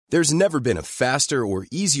There's never been a faster or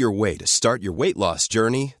easier way to start your weight loss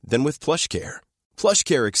journey than with PlushCare.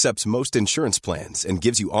 PlushCare accepts most insurance plans and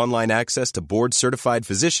gives you online access to board-certified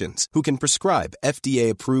physicians who can prescribe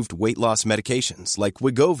FDA-approved weight loss medications like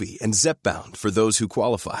Wegovy and Zepbound for those who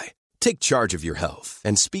qualify. Take charge of your health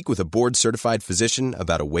and speak with a board-certified physician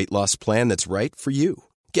about a weight loss plan that's right for you.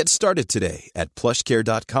 Get started today at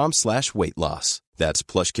plushcare.com/weight loss. That's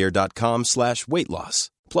plushcare.com/weight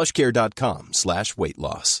loss. plushcare.com/weight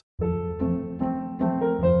loss.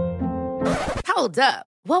 Hold up.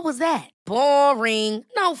 What was that? Boring.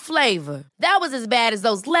 No flavor. That was as bad as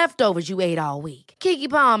those leftovers you ate all week. Keke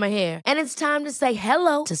Palmer here. And it's time to say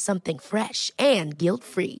hello to something fresh and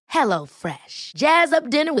guilt-free. Hello Fresh. Jazz up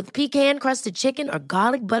dinner with pecan-crusted chicken or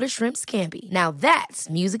garlic butter shrimp scampi. Now that's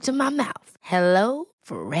music to my mouth. Hello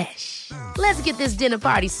Fresh. Let's get this dinner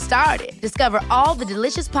party started. Discover all the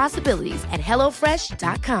delicious possibilities at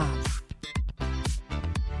hellofresh.com.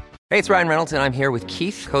 Hey, it's Ryan Reynolds, and I'm here with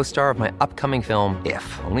Keith, co-star of my upcoming film,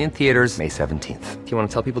 If, only in theaters May 17th. Do you want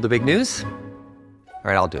to tell people the big news? All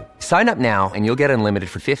right, I'll do it. Sign up now and you'll get unlimited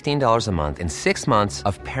for $15 a month and 6 months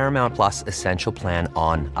of Paramount Plus Essential Plan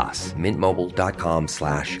on us.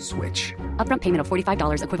 MintMobile.com/switch. Upfront payment of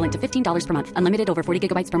 $45 equivalent to $15 per month. Unlimited over 40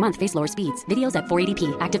 gigabytes per month. Face lower speeds. Videos at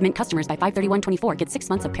 480p. Active Mint customers by 531.24 get 6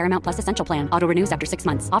 months of Paramount Plus Essential Plan. Auto renews after 6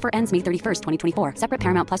 months. Offer ends May 31st, 2024. Separate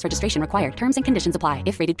Paramount Plus registration required. Terms and conditions apply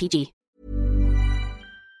if rated PG.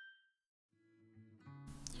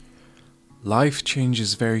 Life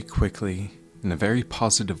changes very quickly in a very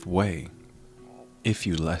positive way, if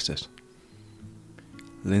you let it.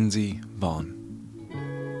 Lindsey Vonn.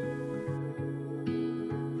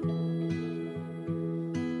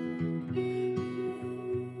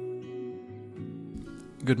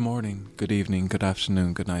 Good morning, good evening, good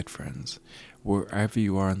afternoon, good night, friends. Wherever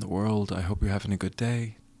you are in the world, I hope you're having a good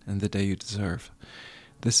day and the day you deserve.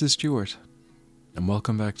 This is Stuart, and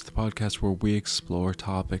welcome back to the podcast where we explore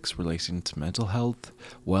topics relating to mental health,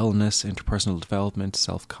 wellness, interpersonal development,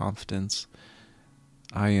 self-confidence.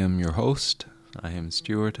 I am your host, I am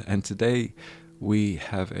Stuart, and today we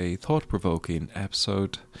have a thought-provoking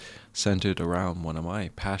episode centered around one of my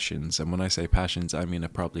passions. And when I say passions, I mean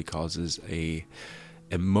it probably causes a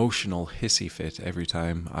emotional hissy fit every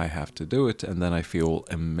time I have to do it, and then I feel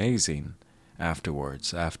amazing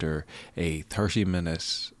afterwards, after a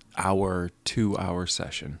 30-minute, 2-hour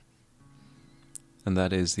session. And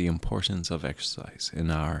that is the importance of exercise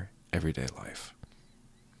in our everyday life.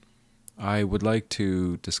 I would like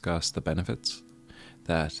to discuss the benefits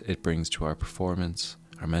that it brings to our performance,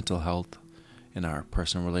 our mental health, in our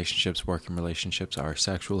personal relationships, working relationships, our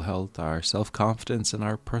sexual health, our self-confidence, and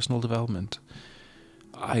our personal development.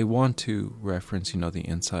 I want to reference, the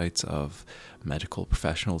insights of medical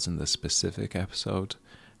professionals in this specific episode,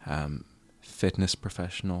 fitness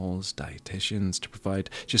professionals, dietitians, to provide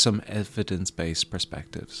just some evidence-based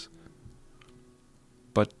perspectives.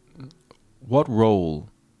 But what role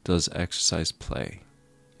does exercise play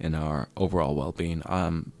in our overall well-being?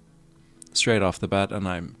 Straight off the bat, and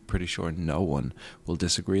I'm pretty sure no one will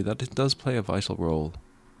disagree, that it does play a vital role.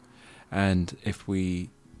 And if we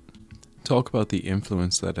talk about the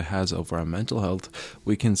influence that it has over our mental health,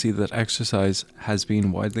 we can see that exercise has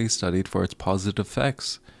been widely studied for its positive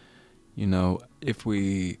effects. If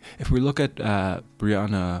we look at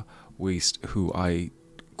Brianna Wiest, who I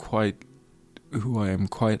am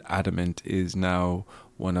quite adamant is now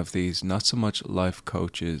one of these not so much life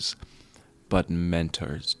coaches but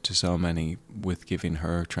mentors to so many, with giving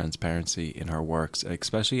her transparency in her works,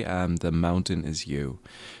 especially The Mountain Is You.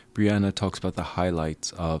 Brianna talks about the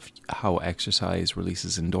highlights of how exercise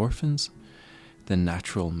releases endorphins, the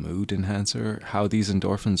natural mood enhancer, how these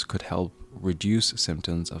endorphins could help reduce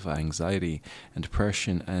symptoms of anxiety and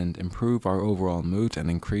depression and improve our overall mood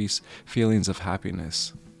and increase feelings of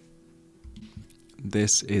happiness.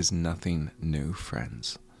 This is nothing new,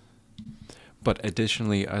 friends. But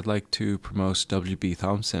additionally, I'd like to promote W.B.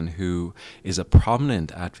 Thompson, who is a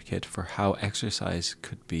prominent advocate for how exercise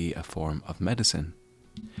could be a form of medicine.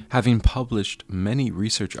 Having published many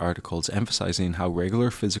research articles emphasizing how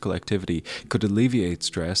regular physical activity could alleviate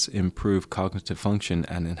stress, improve cognitive function,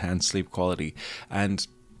 and enhance sleep quality. And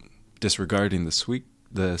disregarding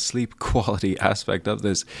the sleep quality aspect of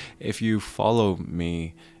this, if you follow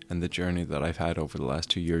me and the journey that I've had over the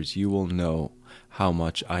last 2 years, you will know how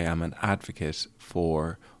much I am an advocate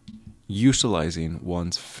for utilizing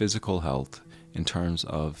one's physical health in terms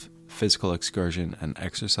of physical excursion and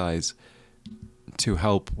exercise to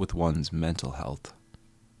help with one's mental health.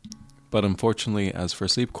 But unfortunately, as for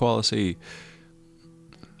sleep quality,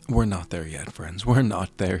 we're not there yet, friends. We're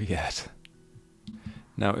not there yet.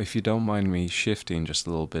 Now, if you don't mind me shifting just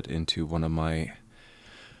a little bit into one of my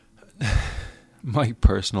my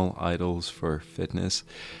personal idols for fitness,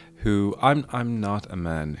 who I'm not a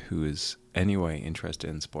man who is anyway interested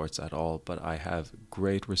in sports at all, but I have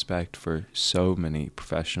great respect for so many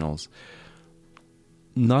professionals.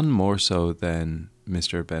 None more so than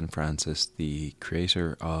Mr. Ben Francis, the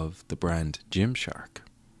creator of the brand Gymshark,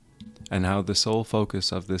 and how the sole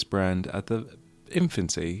focus of this brand at the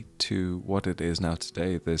infancy to what it is now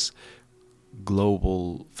today, this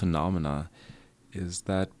global phenomena, is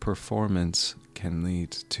that performance can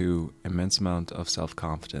lead to immense amount of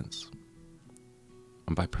self-confidence.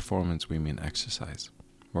 And by performance we mean exercise,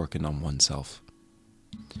 working on oneself.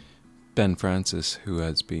 Ben Francis, who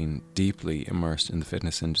has been deeply immersed in the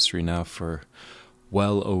fitness industry now for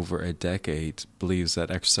well over a decade, believes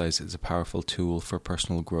that exercise is a powerful tool for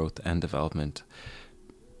personal growth and development.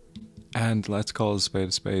 And let's call a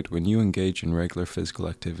spade. When you engage in regular physical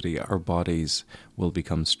activity, our bodies will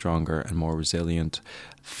become stronger and more resilient.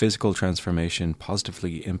 Physical transformation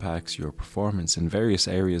positively impacts your performance in various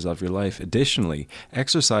areas of your life. Additionally,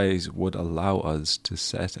 exercise would allow us to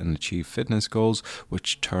set and achieve fitness goals,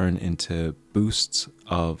 which turn into boosts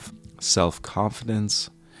of self-confidence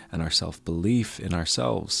and our self-belief in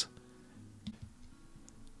ourselves.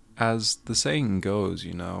 As the saying goes,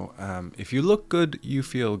 if you look good, you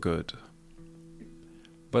feel good.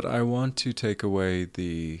 But I want to take away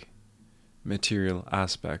the material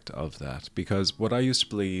aspect of that, because what I used to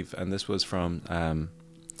believe, and this was from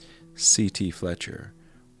C.T. Fletcher,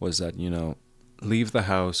 was that, leave the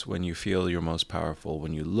house when you feel you're most powerful,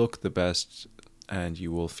 when you look the best, and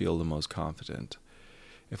you will feel the most confident.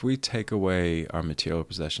 If we take away our material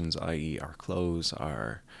possessions, i.e. our clothes,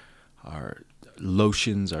 our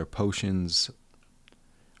lotions, our potions,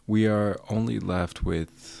 we are only left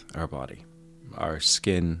with our body, our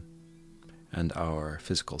skin, and our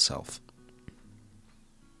physical self.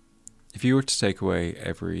 If you were to take away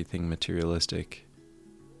everything materialistic,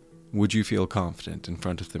 would you feel confident in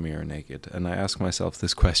front of the mirror naked? And I ask myself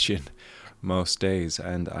this question most days,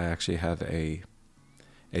 and I actually have a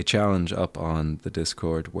challenge up on the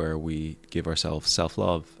Discord where we give ourselves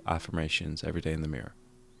self-love affirmations every day in the mirror.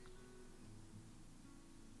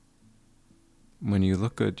 When you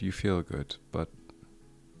look good, you feel good, but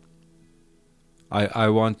I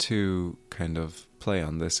want to kind of play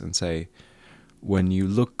on this and say, when you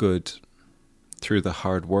look good through the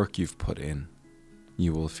hard work you've put in,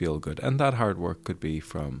 you will feel good. And that hard work could be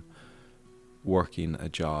from working a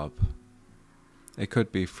job. It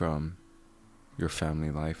could be from your family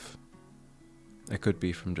life. It could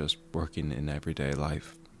be from just working in everyday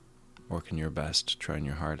life, working your best, trying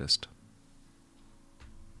your hardest.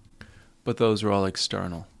 But those are all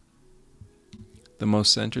external. The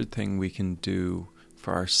most centered thing we can do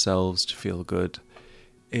for ourselves to feel good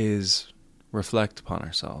is reflect upon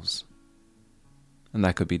ourselves. And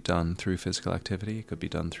that could be done through physical activity. It could be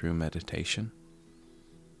done through meditation,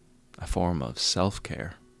 a form of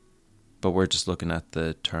self-care. But we're just looking at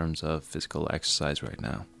the terms of physical exercise right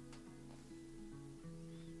now.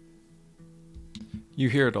 You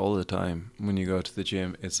hear it all the time when you go to the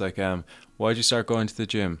gym. It's like, why'd you start going to the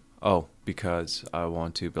gym? Oh, because I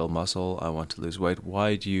want to build muscle, I want to lose weight.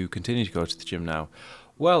 Why do you continue to go to the gym now?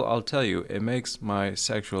 Well, I'll tell you, it makes my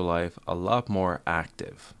sexual life a lot more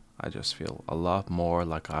active. I just feel a lot more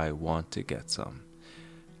like I want to get some.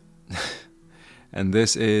 And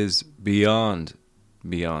this is beyond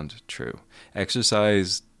true.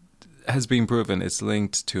 Exercise has been proven it's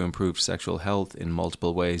linked to improved sexual health in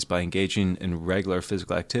multiple ways by engaging in regular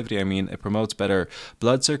physical activity. I mean, it promotes better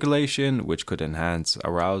blood circulation, which could enhance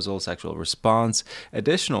arousal, sexual response.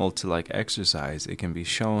 Additional to exercise, it can be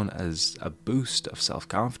shown as a boost of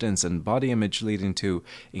self-confidence and body image, leading to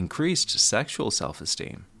increased sexual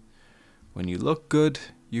self-esteem. When you look good,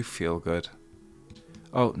 you feel good.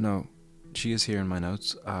 Oh, no. She is here in my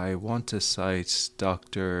notes. I want to cite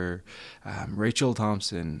Dr. Rachel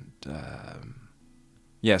Thompson.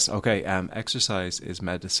 Exercise is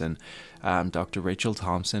medicine. Dr. Rachel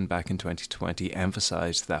Thompson back in 2020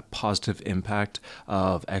 emphasized that positive impact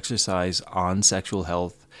of exercise on sexual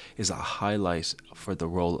health is a highlight for the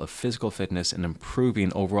role of physical fitness in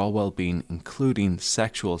improving overall well-being, including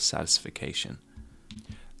sexual satisfaction.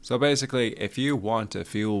 So basically, if you want to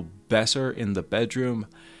feel better in the bedroom,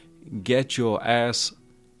 get your ass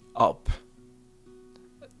up.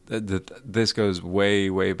 This goes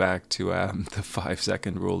way back to the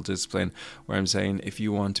 5-second rule discipline, where I'm saying if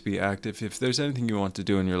you want to be active, if there's anything you want to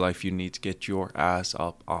do in your life, you need to get your ass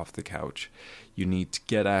up off the couch. You need to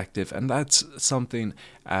get active, and that's something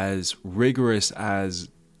as rigorous as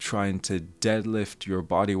trying to deadlift your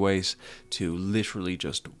body weight to literally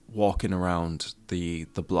just walking around the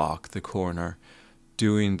block, the corner,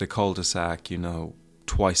 doing the cul-de-sac,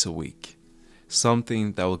 twice a week.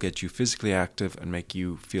 Something that will get you physically active and make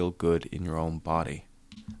you feel good in your own body.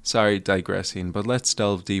 Sorry, digressing, but let's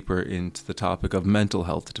delve deeper into the topic of mental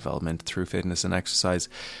health development through fitness and exercise.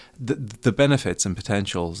 The benefits and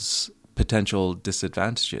potential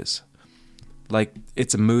disadvantages. Like,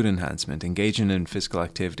 it's a mood enhancement. Engaging in physical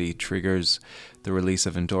activity triggers the release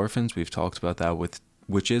of endorphins. We've talked about that,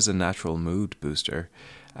 which is a natural mood booster.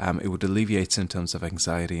 It would alleviate symptoms of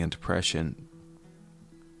anxiety and depression.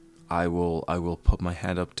 I will put my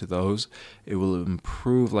hand up to those. It will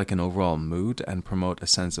improve like an overall mood and promote a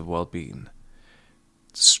sense of well-being.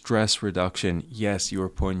 Stress reduction. Yes, you are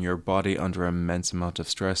putting your body under an immense amount of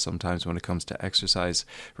stress sometimes when it comes to exercise,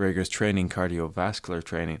 rigorous training, cardiovascular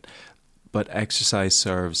training. But exercise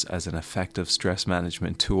serves as an effective stress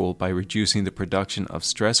management tool by reducing the production of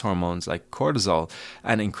stress hormones like cortisol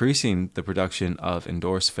and increasing the production of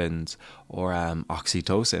endorphins or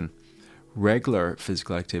oxytocin. Regular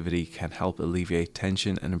physical activity can help alleviate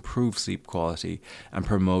tension and improve sleep quality and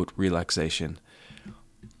promote relaxation.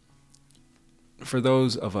 For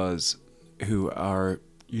those of us who are,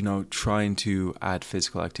 trying to add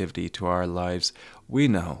physical activity to our lives, we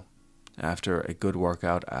know after a good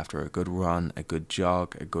workout, after a good run, a good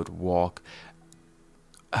jog, a good walk,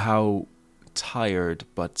 how tired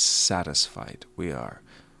but satisfied we are.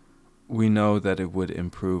 We know that it would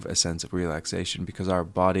improve a sense of relaxation because our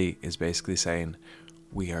body is basically saying,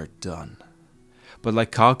 we are done. But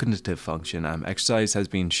like cognitive function, exercise has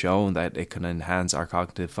been shown that it can enhance our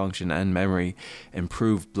cognitive function and memory,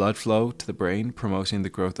 improve blood flow to the brain, promoting the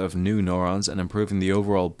growth of new neurons and improving the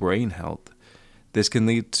overall brain health. This can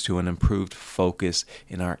lead to an improved focus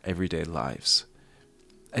in our everyday lives,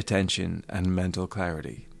 attention and mental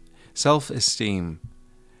clarity, self-esteem.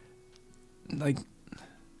 Like,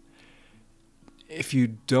 if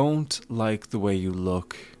you don't like the way you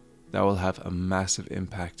look, that will have a massive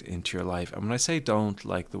impact into your life. And when I say don't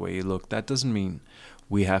like the way you look, that doesn't mean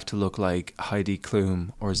we have to look like Heidi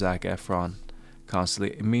Klum or Zac Efron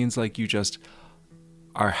constantly. It means like you just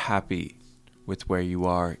are happy with where you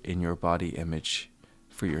are in your body image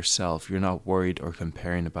for yourself. You're not worried or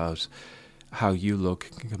comparing about how you look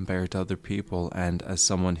compared to other people. And as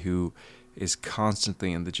someone who is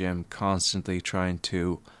constantly in the gym, constantly trying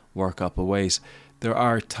to work up a waist, there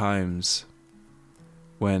are times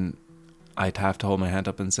when I'd have to hold my hand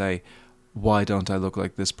up and say, why don't I look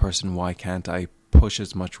like this person? Why can't I push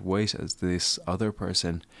as much weight as this other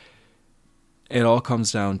person? It all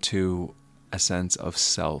comes down to a sense of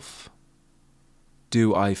self.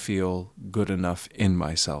 Do I feel good enough in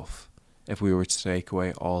myself if we were to take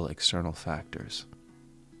away all external factors?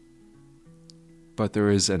 But there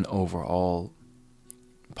is an overall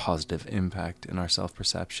positive impact in our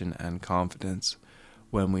self-perception and confidence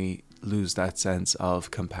when we lose that sense of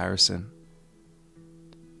comparison.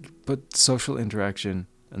 But social interaction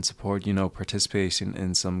and support, participating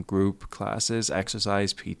in some group classes,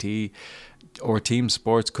 exercise, PT, or team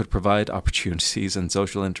sports could provide opportunities and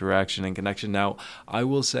social interaction and connection. Now, I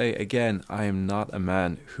will say again, I am not a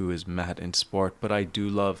man who is mad in sport, but I do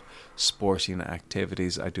love sporting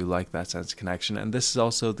activities. I do like that sense of connection. And this is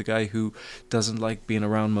also the guy who doesn't like being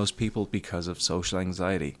around most people because of social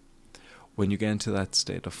anxiety. When you get into that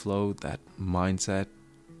state of flow, that mindset,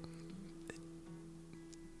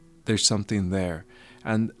 there's something there.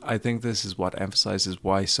 And I think this is what emphasizes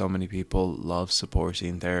why so many people love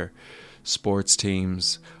supporting their sports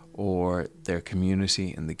teams or their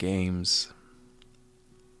community in the games.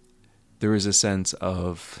 There is a sense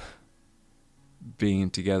of being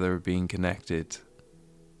together, being connected,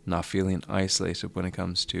 not feeling isolated when it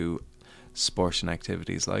comes to sports and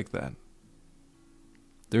activities like that.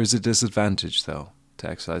 There is a disadvantage, though, to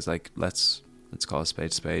exercise. Like, let's call a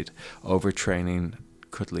spade. Overtraining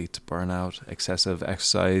could lead to burnout. Excessive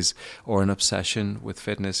exercise or an obsession with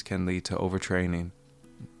fitness can lead to overtraining.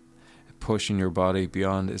 Pushing your body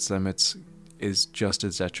beyond its limits is just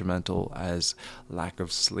as detrimental as lack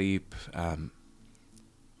of sleep.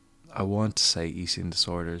 I want to say eating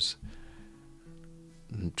disorders.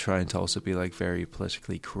 I'm trying to also be very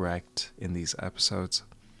politically correct in these episodes.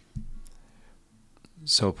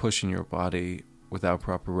 So pushing your body without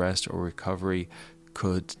proper rest or recovery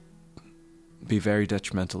could be very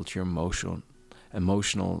detrimental to your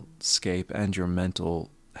emotional scape and your mental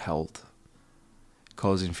health,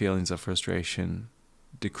 causing feelings of frustration,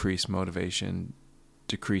 decreased motivation,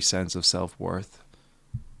 decreased sense of self-worth.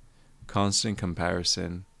 Constant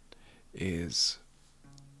comparison is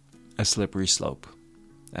a slippery slope,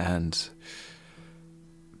 and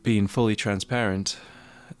being fully transparent,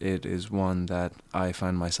 it is one that I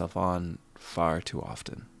find myself on far too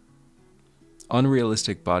often.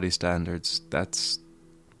 Unrealistic body standards,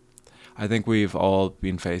 I think we've all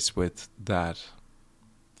been faced with that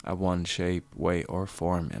at one shape, way, or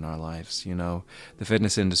form in our lives. You know, the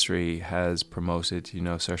fitness industry has promoted,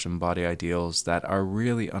 certain body ideals that are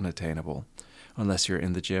really unattainable unless you're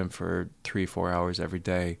in the gym for 3-4 hours every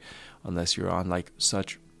day, unless you're on like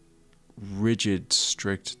such rigid,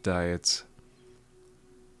 strict diets.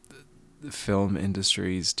 The film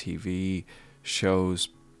industries, TV shows,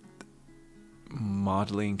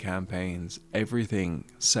 modeling campaigns, everything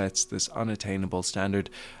sets this unattainable standard.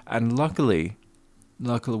 And luckily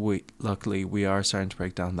we are starting to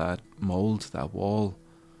break down that mold, that wall.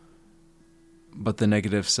 But the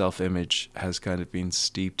negative self-image has kind of been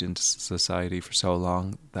steeped into society for so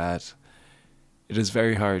long that it is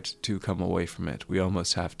very hard to come away from it. We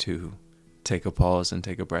almost have to take a pause and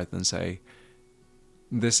take a breath and say,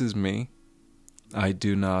 this is me. I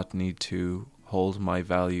do not need to hold my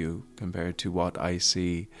value compared to what I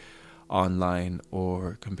see online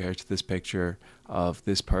or compared to this picture of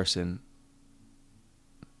this person.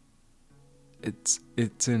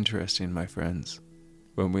 It's interesting, my friends,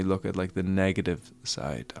 when we look at like the negative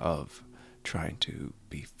side of trying to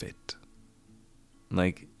be fit.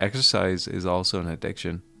 Like, exercise is also an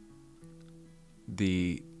addiction.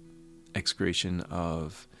 The excretion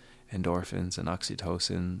of endorphins and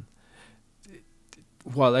oxytocin.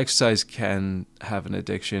 While exercise can have an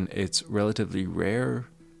addiction, it's relatively rare,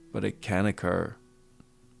 but it can occur.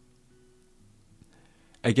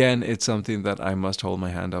 Again, it's something that I must hold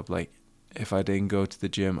my hand up. Like, if I didn't go to the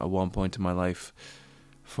gym at one point in my life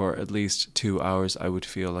for at least 2 hours, I would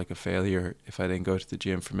feel like a failure. If I didn't go to the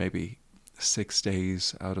gym for maybe 6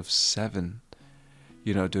 days out of 7,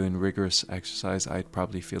 doing rigorous exercise, I'd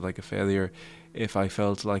probably feel like a failure. If I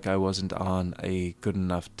felt like I wasn't on a good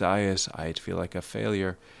enough diet, I'd feel like a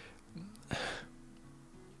failure.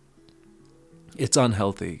 It's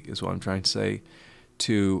unhealthy, is what I'm trying to say,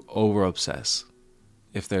 to over-obsess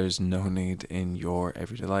if there's no need in your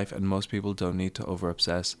everyday life. And most people don't need to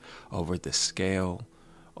over-obsess over the scale,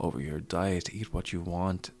 over your diet, eat what you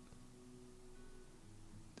want.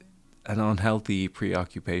 An unhealthy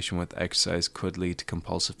preoccupation with exercise could lead to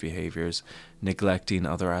compulsive behaviors, neglecting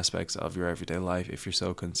other aspects of your everyday life. If you're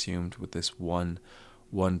so consumed with this one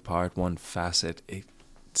part, one facet, it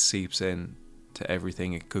seeps in to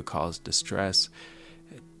everything. It could cause distress.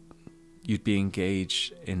 You'd be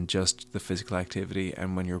engaged in just the physical activity,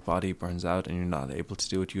 and when your body burns out and you're not able to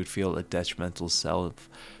do it, you'd feel a detrimental sense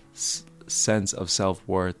of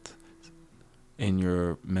self-worth in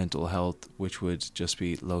your mental health, which would just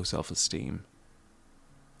be low self-esteem.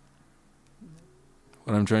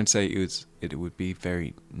 What I'm trying to say is it would be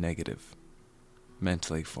very negative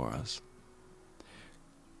mentally for us.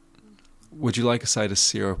 Would you like a side of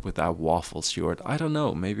syrup with that waffle, Stuart? I don't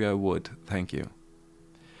know. Maybe I would. Thank you.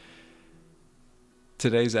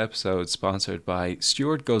 Today's episode is sponsored by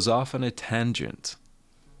Stuart Goes Off on a Tangent.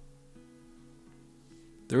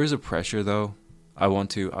 There is a pressure, though. I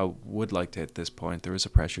would like to hit this point. There is a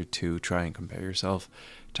pressure to try and compare yourself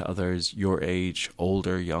to others your age,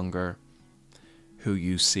 older, younger, who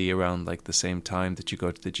you see around like the same time that you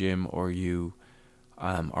go to the gym, or you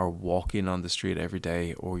are walking on the street every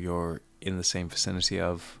day, or you're in the same vicinity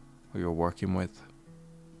of, or you're working with.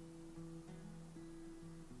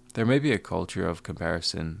 There may be a culture of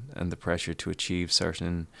comparison and the pressure to achieve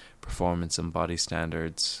certain performance and body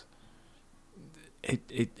standards.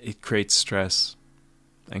 It creates stress,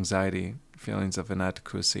 anxiety, feelings of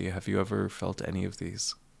inadequacy. Have you ever felt any of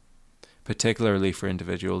these? Particularly for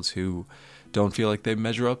individuals who don't feel like they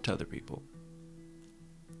measure up to other people.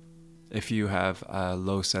 If you have a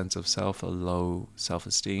low sense of self, a low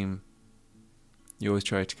self-esteem, you always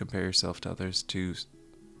try to compare yourself to others to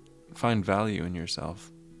find value in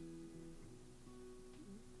yourself.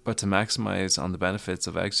 But to maximize on the benefits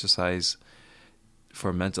of exercise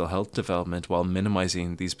for mental health development while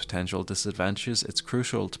minimizing these potential disadvantages, it's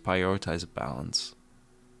crucial to prioritize a balance.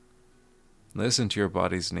 Listen to your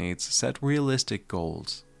body's needs, set realistic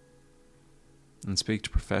goals, and speak to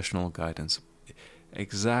professional guidance.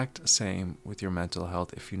 Exact same with your mental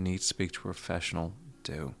health. If you need to speak to a professional,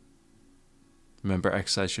 do. Remember,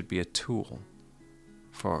 exercise should be a tool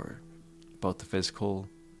for both the physical,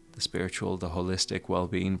 the spiritual, the holistic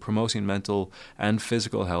well-being, promoting mental and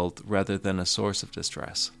physical health rather than a source of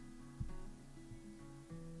distress.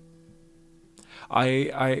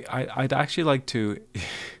 I'd actually like to...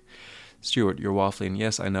 Stuart, you're waffling.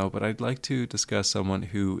 Yes, I know, but I'd like to discuss someone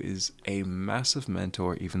who is a massive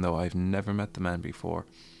mentor, even though I've never met the man before.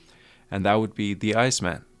 And that would be the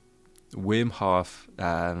Iceman, Wim Hof.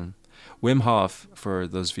 Wim Hof, for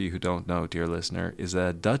those of you who don't know, dear listener, is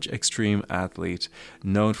a Dutch extreme athlete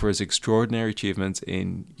known for his extraordinary achievements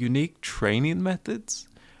in unique training methods,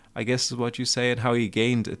 I guess is what you say, and how he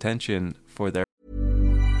gained attention for their...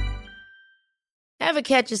 Ever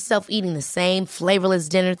catch yourself eating the same flavorless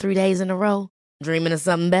dinner 3 days in a row? Dreaming of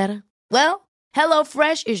something better? Well,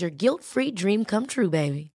 HelloFresh is your guilt-free dream come true,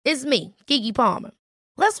 baby. It's me, Keke Palmer.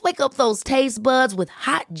 Let's wake up those taste buds with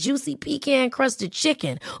hot, juicy pecan-crusted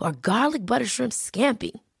chicken or garlic butter shrimp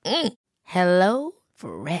scampi. Hello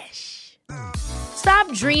Fresh.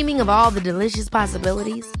 Stop dreaming of all the delicious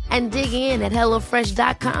possibilities and dig in at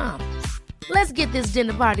HelloFresh.com. Let's get this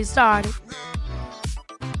dinner party started.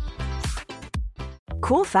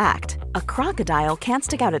 Cool fact, a crocodile can't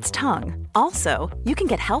stick out its tongue. Also, you can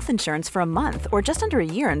get health insurance for a month or just under a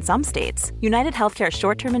year in some states. United Healthcare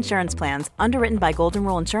short-term insurance plans, underwritten by Golden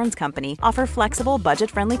Rule Insurance Company, offer flexible,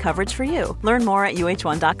 budget-friendly coverage for you. Learn more at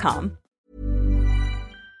uh1.com.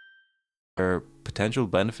 Potential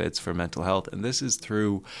benefits for mental health, and this is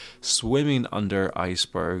through swimming under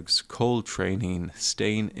icebergs, cold training,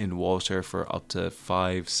 staying in water for up to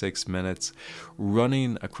 5-6 minutes,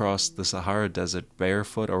 running across the Sahara Desert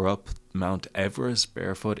barefoot or up Mount Everest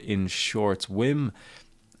barefoot in shorts. Wim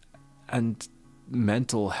and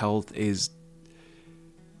mental health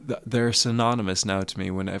they're synonymous now to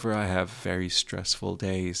me. Whenever I have very stressful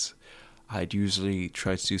days, I'd usually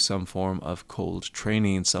try to do some form of cold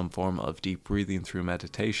training, some form of deep breathing through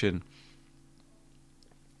meditation.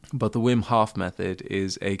 But the Wim Hof method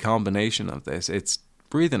is a combination of this. It's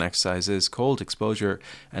breathing exercises, cold exposure,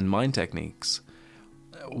 and mind techniques.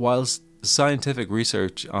 Whilst scientific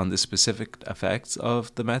research on the specific effects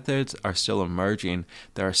of the methods are still emerging,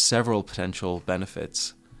 there are several potential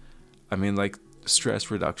benefits. I mean, like stress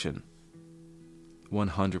reduction.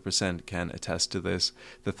 100% can attest to this,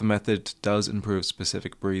 that the method does improve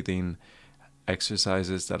specific breathing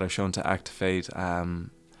exercises that are shown to activate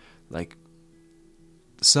like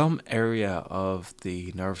some area of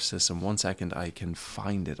the nervous system. 1 second, I can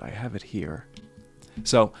find it. I have it here.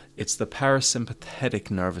 So it's the parasympathetic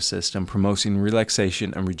nervous system, promoting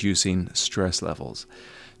relaxation and reducing stress levels.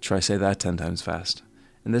 Try say that 10 times fast.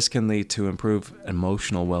 And this can lead to improved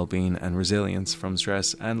emotional well-being and resilience from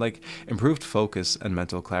stress, and like improved focus and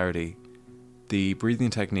mental clarity. The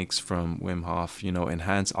breathing techniques from Wim Hof,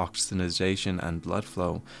 enhance oxygenation and blood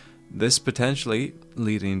flow. This potentially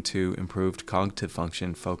leading to improved cognitive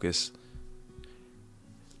function, focus.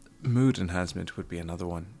 Mood enhancement would be another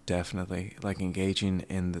one, definitely. Like engaging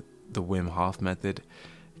in the Wim Hof method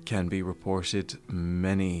can be reported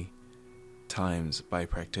many times by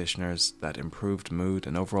practitioners that improved mood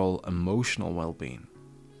and overall emotional well-being.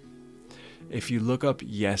 If you look up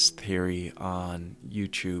Yes Theory on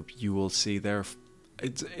YouTube, you will see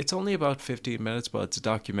it's only about 15 minutes, but it's a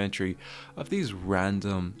documentary of these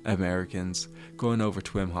random Americans going over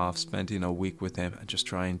to Wim Hof, spending a week with him and just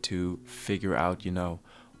trying to figure out,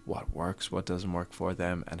 what works, what doesn't work for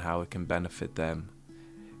them, and how it can benefit them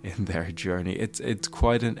in their journey. It's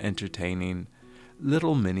quite an entertaining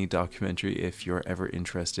little mini documentary if you're ever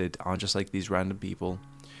interested on just like these random people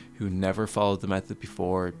who never followed the method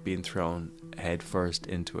before being thrown head first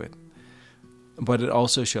into it. But it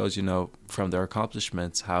also shows, from their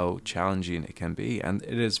accomplishments how challenging it can be. And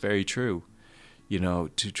it is very true,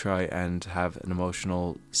 to try and have an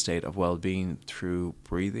emotional state of well-being through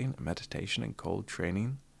breathing, meditation, and cold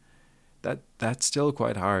training. That's still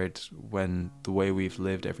quite hard when the way we've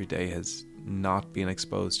lived every day has not been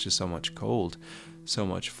exposed to so much cold, so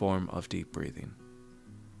much form of deep breathing.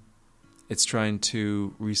 It's trying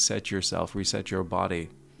to reset yourself, reset your body.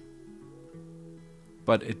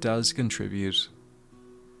 But it does contribute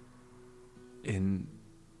in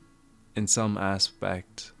some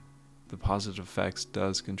aspect. The positive effects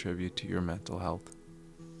does contribute to your mental health.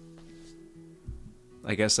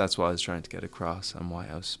 I guess that's what I was trying to get across and why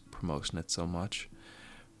I was promoting it so much.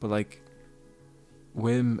 But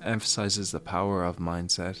Wim emphasizes the power of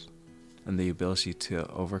mindset and the ability to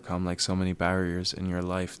overcome so many barriers in your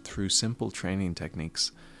life through simple training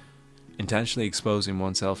techniques. Intentionally exposing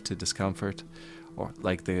oneself to discomfort, or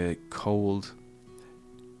like the cold,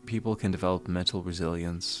 people can develop mental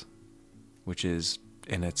resilience, which is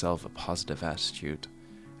in itself a positive attitude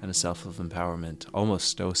and a self of empowerment, almost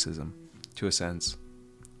stoicism to a sense.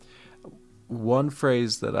 One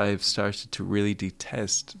phrase that I've started to really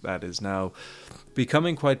detest that is now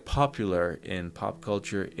becoming quite popular in pop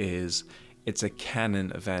culture is it's a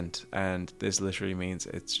canon event, and this literally means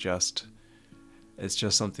it's just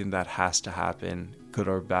something that has to happen, good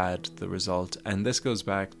or bad, the result. And this goes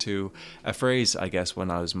back to a phrase, I guess,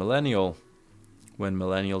 when I was millennial, When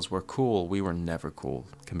millennials were cool, we were never cool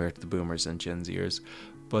compared to the boomers and Gen Zers.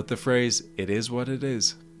 But the phrase, it is what it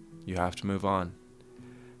is, you have to move on.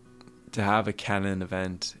 To have a canon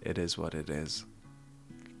event, it is what it is.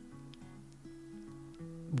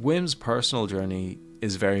 Wim's personal journey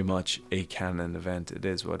is very much a canon event. It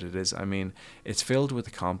is what it is. I mean, it's filled with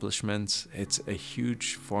accomplishments. It's a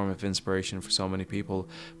huge form of inspiration for so many people,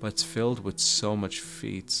 but it's filled with so much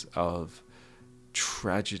feats of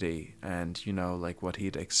tragedy and, like what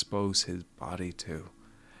he'd expose his body to.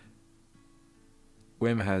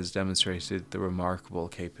 Wim has demonstrated the remarkable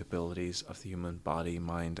capabilities of the human body,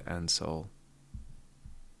 mind, and soul.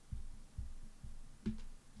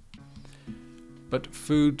 But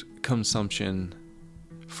food consumption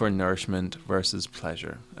for nourishment versus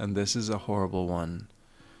pleasure, and this is a horrible one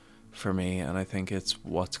for me, and I think it's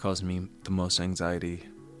what's caused me the most anxiety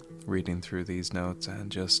reading through these notes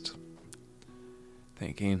and just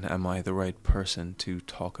thinking, am I the right person to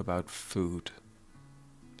talk about food?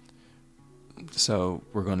 So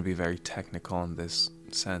we're going to be very technical in this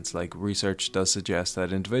sense. Like, research does suggest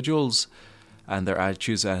that individuals and their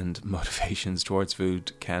attitudes and motivations towards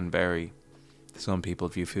food can vary. Some people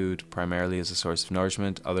view food primarily as a source of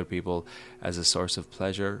nourishment, other people as a source of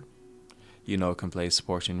pleasure. It can play a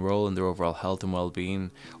supporting role in their overall health and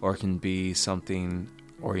well-being, or it can be something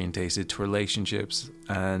orientated to relationships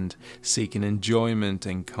and seeking enjoyment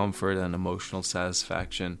and comfort and emotional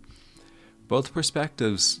satisfaction. Both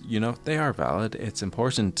perspectives, they are valid. It's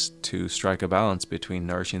important to strike a balance between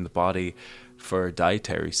nourishing the body for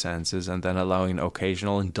dietary senses and then allowing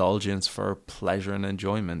occasional indulgence for pleasure and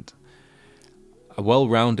enjoyment. A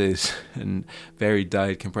well-rounded and varied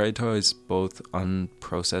diet can prioritize both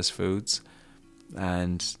unprocessed foods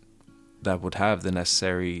and that would have the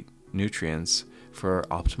necessary nutrients for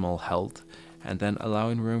optimal health, and then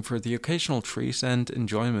allowing room for the occasional treat and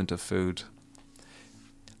enjoyment of food.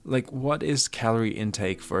 Like, what is calorie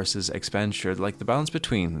intake versus expenditure? Like, the balance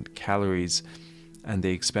between calories and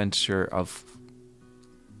the expenditure of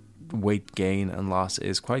weight gain and loss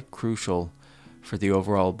is quite crucial for the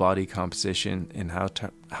overall body composition in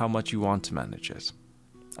how much you want to manage it.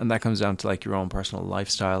 And that comes down to like your own personal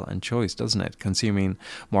lifestyle and choice, doesn't it? Consuming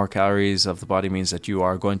more calories of the body means that you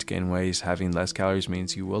are going to gain weight. Having less calories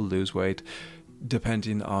means you will lose weight,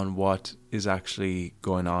 depending on what is actually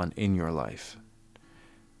going on in your life.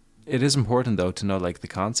 It is important, though, to know like the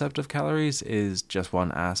concept of calories is just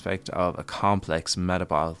one aspect of a complex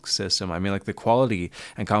metabolic system. I mean, like the quality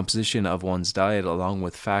and composition of one's diet, along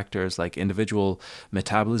with factors like individual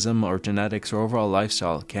metabolism or genetics or overall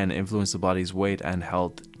lifestyle, can influence the body's weight and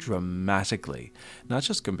health dramatically, not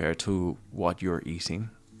just compared to what you're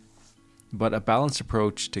eating. But a balanced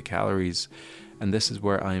approach to calories, and this is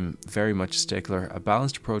where I'm very much a stickler, a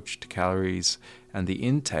balanced approach to calories and the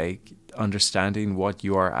intake, understanding what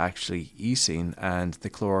you are actually eating and the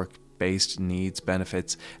caloric-based needs,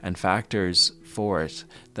 benefits, and factors for it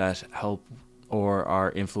that help or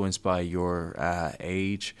are influenced by your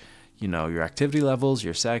age, your activity levels,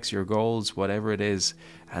 your sex, your goals, whatever it is,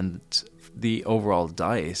 and the overall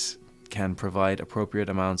diet can provide appropriate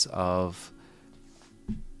amounts of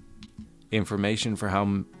information for how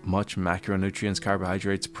much macronutrients,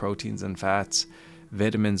 carbohydrates, proteins, and fats,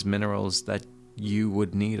 vitamins, minerals that you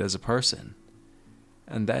would need as a person.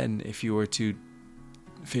 And then if you were to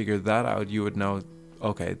figure that out, you would know,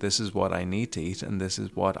 okay, this is what I need to eat and this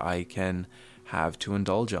is what I can have to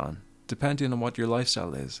indulge on, depending on what your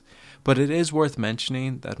lifestyle is. But it is worth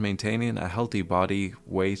mentioning that maintaining a healthy body,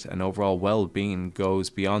 weight, and overall well-being goes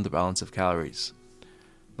beyond the balance of calories.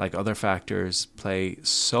 Like, other factors play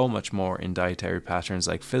so much more in dietary patterns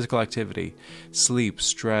like physical activity, sleep,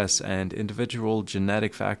 stress, and individual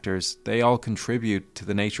genetic factors. They all contribute to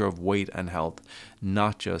the nature of weight and health,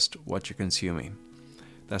 not just what you're consuming.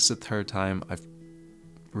 That's the third time I've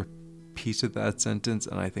repeated that sentence,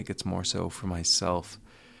 and I think it's more so for myself.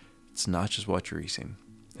 It's not just what you're eating,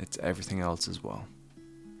 it's everything else as well.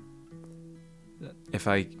 If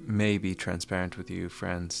I may be transparent with you,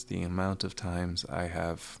 friends, the amount of times I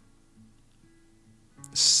have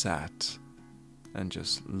sat and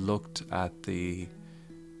just looked at the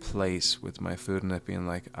place with my food and it being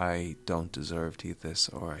like, I don't deserve to eat this,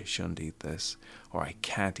 or I shouldn't eat this, or I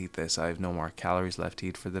can't eat this, I have no more calories left to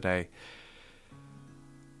eat for the day,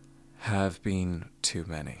 have been too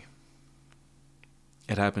many.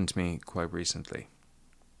 It happened to me quite recently.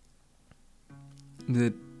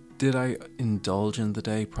 Did I indulge in the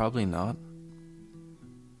day? Probably not.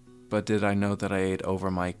 But did I know that I ate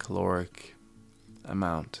over my caloric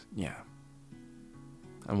amount? Yeah.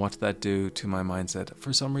 And what did that do to my mindset?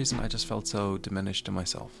 For some reason, I just felt so diminished in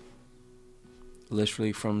myself.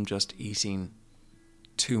 Literally from just eating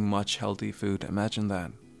too much healthy food. Imagine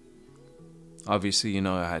that. Obviously,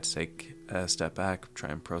 I had to take a step back,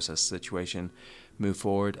 try and process the situation, move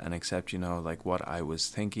forward and accept, like what I was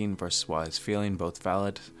thinking versus what I was feeling, both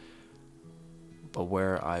valid, but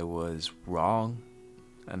where I was wrong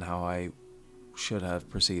and how I should have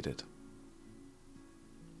proceeded.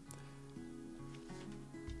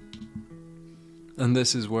 And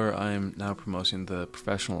this is where I'm now promoting the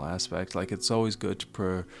professional aspect. Like, it's always good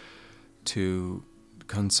to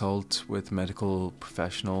consult with medical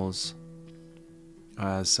professionals,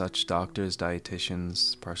 as such doctors,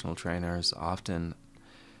 dietitians, personal trainers, often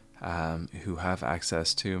who have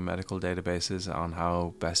access to medical databases on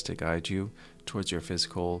how best to guide you towards your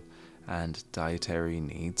physical and dietary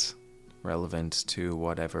needs, relevant to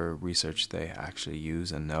whatever research they actually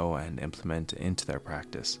use and know and implement into their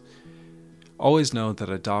practice. Always know that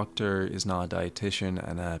a doctor is not a dietitian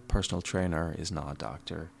and a personal trainer is not a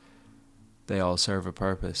doctor. They all serve a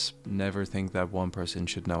purpose. Never think that one person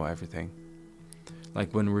should know everything.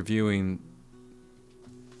 Like, when reviewing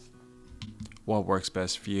what works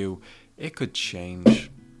best for you, it could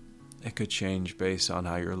change. It could change based on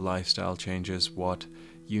how your lifestyle changes, what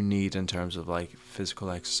you need in terms of like physical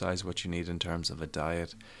exercise, what you need in terms of a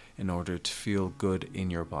diet in order to feel good in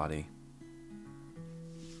your body.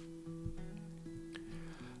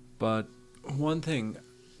 But one thing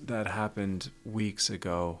that happened weeks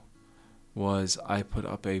ago was I put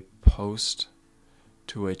up a post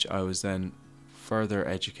to which I was then further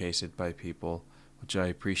educated by people, which I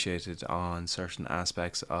appreciated, on certain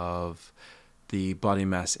aspects of the body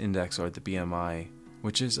mass index, or the BMI,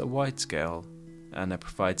 which is a wide scale, and it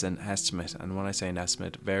provides an estimate. And when I say an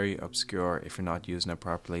estimate, very obscure if you're not using it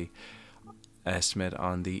properly, estimate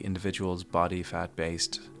on the individual's body fat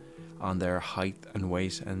based on their height and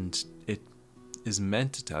weight, and it is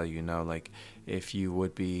meant to tell you now, like, if you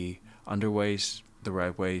would be underweight, the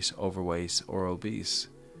right weight, overweight, or obese.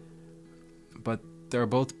 But there are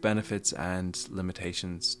both benefits and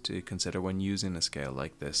limitations to consider when using a scale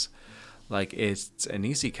like this. Like, it's an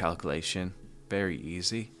easy calculation, very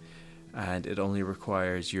easy, and it only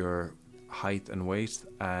requires your height and weight,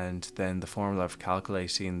 and then the formula for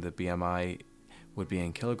calculating the BMI would be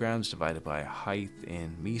in kilograms divided by height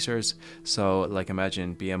in meters. So, like,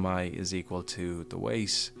 imagine BMI is equal to the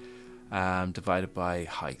weight divided by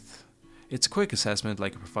height. It's a quick assessment,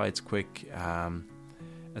 like, it provides quick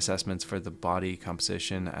assessments for the body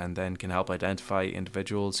composition, and then can help identify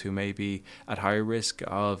individuals who may be at higher risk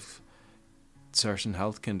of certain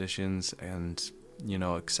health conditions and,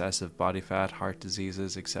 excessive body fat, heart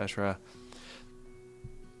diseases, etc.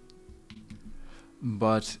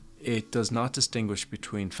 But it does not distinguish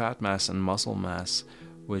between fat mass and muscle mass,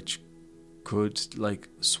 which could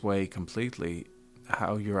sway completely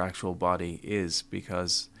how your actual body is,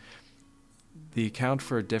 because the account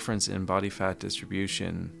for a difference in body fat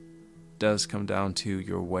distribution does come down to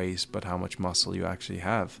your weight, but how much muscle you actually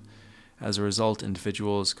have. As a result,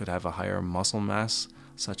 individuals could have a higher muscle mass,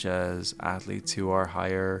 such as athletes who are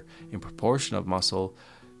higher in proportion of muscle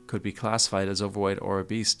could be classified as overweight or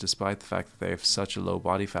obese, despite the fact that they have such a low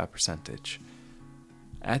body fat percentage.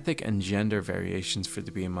 Ethnic and gender variations for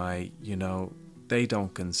the BMI, they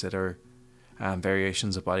don't consider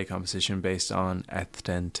variations of body composition based on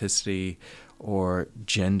ethnicity or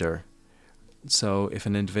gender. So if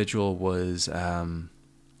an individual was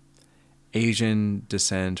Asian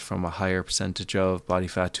descent from a higher percentage of body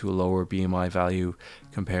fat to a lower BMI value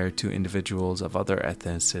compared to individuals of other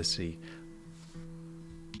ethnicity.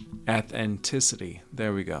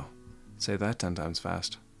 There we go. Say that 10 times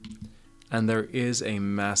fast. And there is a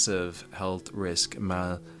massive health risk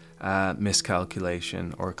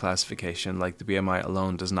miscalculation or classification. Like, the BMI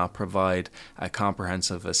alone does not provide a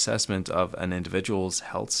comprehensive assessment of an individual's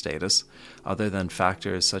health status, other than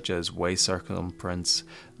factors such as waist circumference,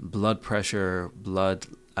 blood pressure, blood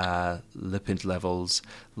lipid levels,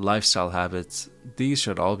 lifestyle habits. These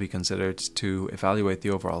should all be considered to evaluate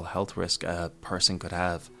the overall health risk a person could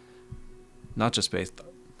have, not just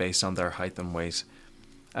based on their height and weight.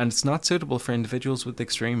 And it's not suitable for individuals with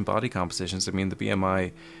extreme body compositions. I mean, the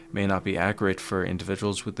BMI may not be accurate for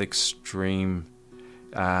individuals with extreme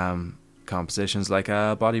compositions, like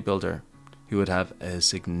a bodybuilder who would have a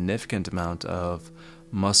significant amount of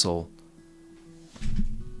muscle.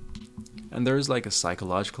 And there is a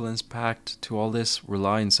psychological impact to all this.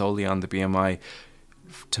 Relying solely on the BMI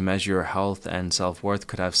to measure your health and self-worth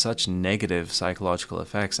could have such negative psychological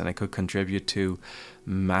effects, and it could contribute to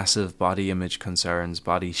massive body image concerns,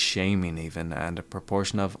 body shaming even, and a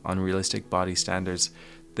proportion of unrealistic body standards.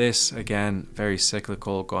 This, again, very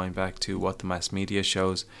cyclical, going back to what the mass media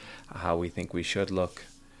shows, how we think we should look.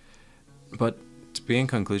 But to be in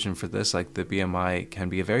conclusion for this, like the BMI can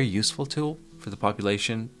be a very useful tool for the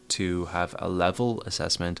population to have a level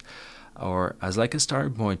assessment, or as like a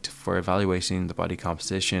starting point for evaluating the body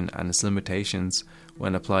composition and its limitations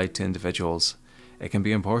when applied to individuals. It can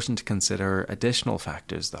be important to consider additional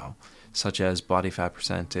factors though, such as body fat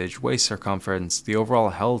percentage, waist circumference, the overall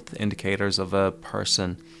health indicators of a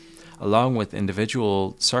person, along with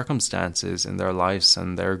individual circumstances in their lives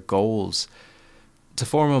and their goals, to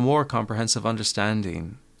form a more comprehensive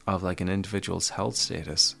understanding of like an individual's health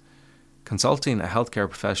status. Consulting a healthcare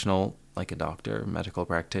professional like a doctor, medical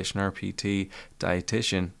practitioner, PT,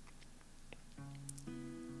 dietitian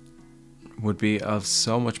would be of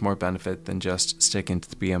so much more benefit than just sticking to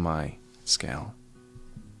the BMI scale.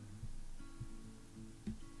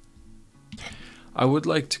 I would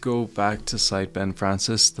like to go back to cite Ben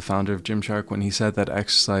Francis, the founder of Gymshark, when he said that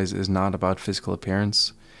exercise is not about physical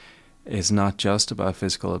appearance. It's not just about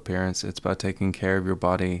physical appearance, it's about taking care of your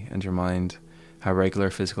body and your mind. How regular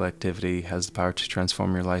physical activity has the power to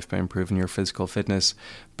transform your life by improving your physical fitness,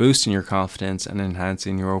 boosting your confidence, and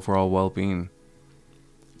enhancing your overall well-being.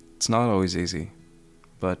 It's not always easy,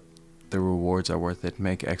 but the rewards are worth it.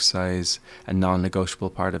 Make exercise a non-negotiable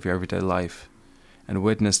part of your everyday life, and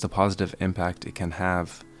witness the positive impact it can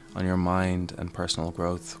have on your mind and personal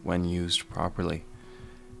growth when used properly.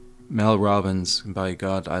 Mel Robbins, by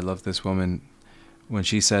God, I love this woman, when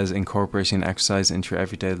she says incorporating exercise into your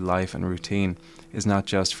everyday life and routine is not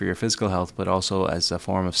just for your physical health, but also as a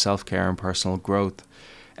form of self-care and personal growth.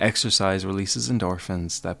 Exercise releases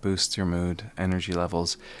endorphins that boosts your mood, energy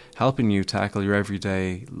levels, helping you tackle your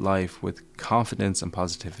everyday life with confidence and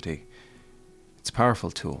positivity. It's a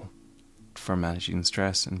powerful tool for managing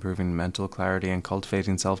stress, improving mental clarity, and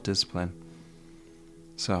cultivating self-discipline.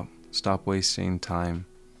 So, stop wasting time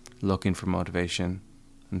looking for motivation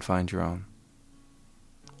and find your own.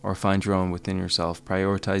 Or find your own within yourself.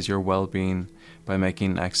 Prioritize your well-being by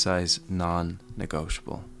making exercise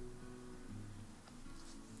non-negotiable.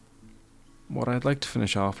 What I'd like to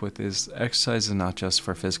finish off with is exercise is not just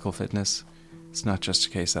for physical fitness. It's not just a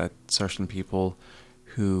case that certain people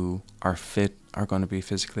who are fit are going to be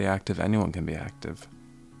physically active. Anyone can be active.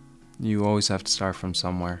 You always have to start from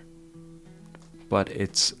somewhere. But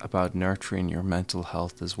it's about nurturing your mental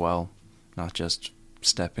health as well, not just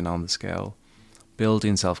stepping on the scale.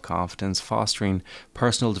 Building self-confidence, fostering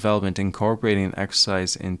personal development, incorporating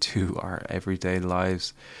exercise into our everyday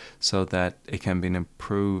lives so that it can be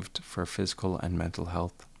improved for physical and mental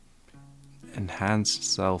health. Enhanced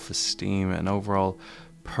self-esteem and overall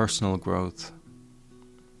personal growth.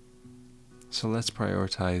 So let's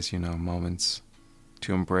prioritize, moments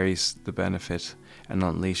to embrace the benefit and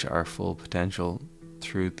unleash our full potential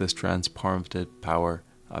through this transformative power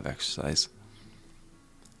of exercise.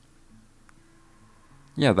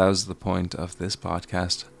 Yeah, that was the point of this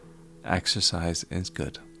podcast. Exercise is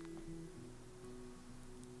good.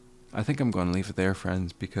 I think I'm going to leave it there,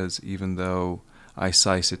 friends, because even though I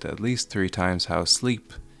cited at least 3 times how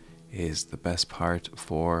sleep is the best part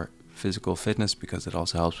for physical fitness because it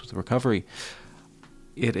also helps with recovery,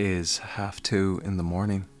 it is 2:30 in the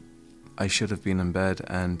morning. I should have been in bed,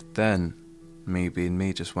 and then me being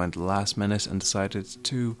me just went last minute and decided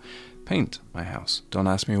to paint my house. Don't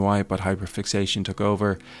ask me why, but hyperfixation took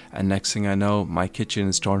over, and next thing I know, my kitchen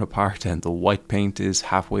is torn apart and the white paint is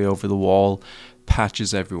halfway over the wall,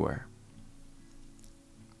 patches everywhere.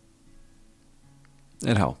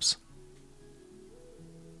 It helps.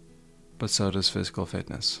 But so does physical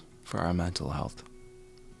fitness for our mental health.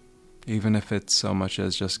 Even if it's so much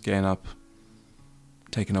as just getting up,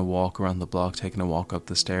 taking a walk around the block, taking a walk up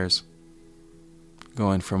the stairs,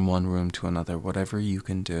 going from one room to another, whatever you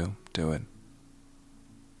can do, do it.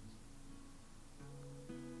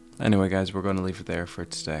 Anyway, guys, we're going to leave it there for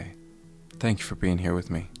today. Thank you for being here with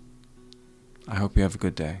me. I hope you have a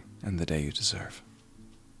good day and the day you deserve.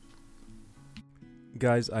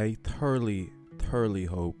 Guys, I thoroughly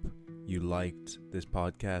hope you liked this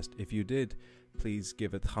podcast. If you did, please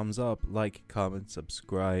give it a thumbs up, like, comment,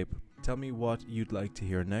 subscribe. Tell me what you'd like to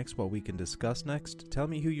hear next, what we can discuss next. Tell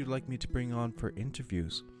me who you'd like me to bring on for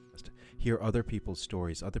interviews. Hear other people's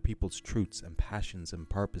stories, other people's truths and passions and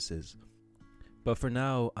purposes. But for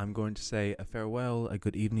now, I'm going to say a farewell, a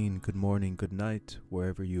good evening, good morning, good night,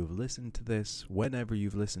 wherever you've listened to this, whenever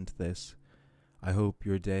you've listened to this. I hope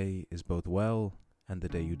your day is both well and the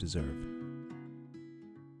day you deserve.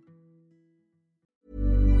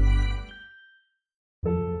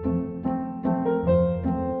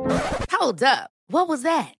 Hold up. What was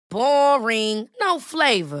that? Boring. No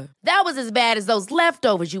flavor. That was as bad as those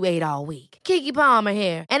leftovers you ate all week. Keke Palmer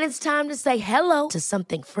here, and it's time to say hello to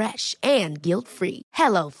something fresh and guilt-free.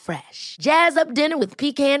 Hello Fresh. Jazz up dinner with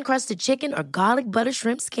pecan-crusted chicken or garlic butter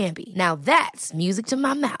shrimp scampi. Now that's music to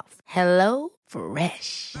my mouth. Hello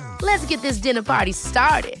Fresh. Let's get this dinner party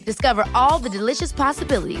started. Discover all the delicious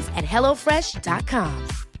possibilities at hellofresh.com.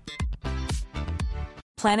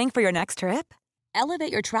 Planning for your next trip?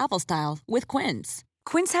 Elevate your travel style with Quince.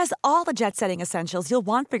 Quince has all the jet-setting essentials you'll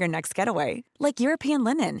want for your next getaway, like European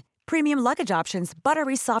linen, premium luggage options,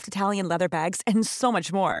 buttery soft Italian leather bags, and so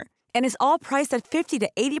much more. And is all priced at 50 to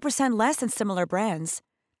 80% less than similar brands.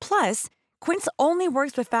 Plus, Quince only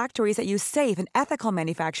works with factories that use safe and ethical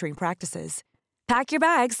manufacturing practices. Pack your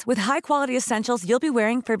bags with high-quality essentials you'll be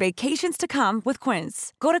wearing for vacations to come with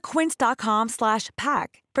Quince. Go to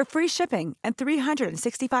quince.com/pack for free shipping and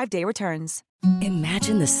 365-day returns.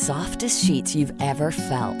 Imagine the softest sheets you've ever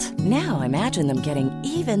felt. Now imagine them getting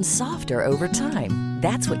even softer over time.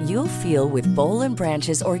 That's what you'll feel with Boll &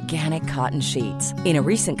 Branch's organic cotton sheets. In a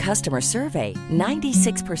recent customer survey,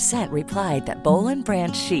 96% replied that Boll &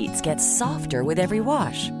 Branch sheets get softer with every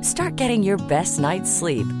wash. Start getting your best night's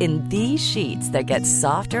sleep in these sheets that get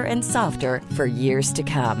softer and softer for years to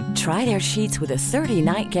come. Try their sheets with a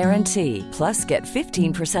 30-night guarantee. Plus, get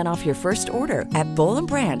 15% off your first order at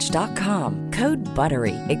bollandbranch.com. Code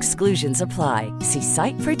BUTTERY. Exclusions apply. See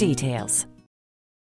site for details.